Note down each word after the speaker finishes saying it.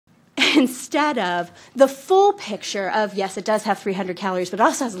instead of the full picture of, yes, it does have 300 calories, but it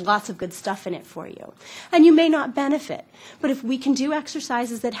also has lots of good stuff in it for you. And you may not benefit. But if we can do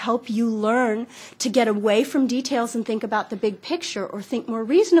exercises that help you learn to get away from details and think about the big picture, or think more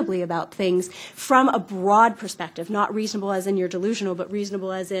reasonably about things from a broad perspective, not reasonable as in you're delusional, but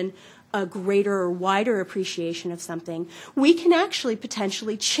reasonable as in a greater or wider appreciation of something, we can actually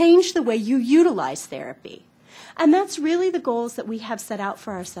potentially change the way you utilize therapy. And that's really the goals that we have set out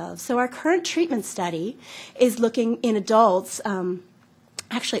for ourselves. So our current treatment study is looking in adults,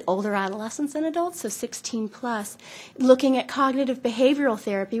 actually older adolescents and adults, so 16 plus, looking at cognitive behavioral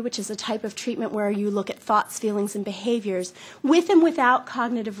therapy, which is a type of treatment where you look at thoughts, feelings, and behaviors with and without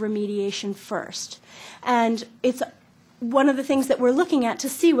cognitive remediation first. And it's one of the things that we're looking at to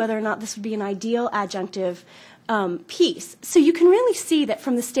see whether or not this would be an ideal adjunctive piece. So you can really see that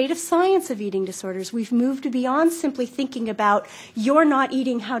from the state of science of eating disorders, we've moved beyond simply thinking about you're not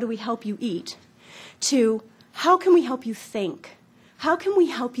eating, how do we help you eat, to how can we help you think? How can we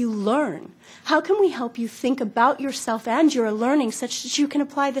help you learn? How can we help you think about yourself and your learning such that you can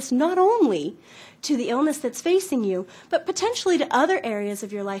apply this not only to the illness that's facing you, but potentially to other areas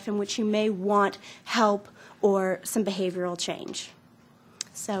of your life in which you may want help or some behavioral change.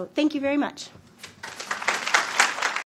 So thank you very much.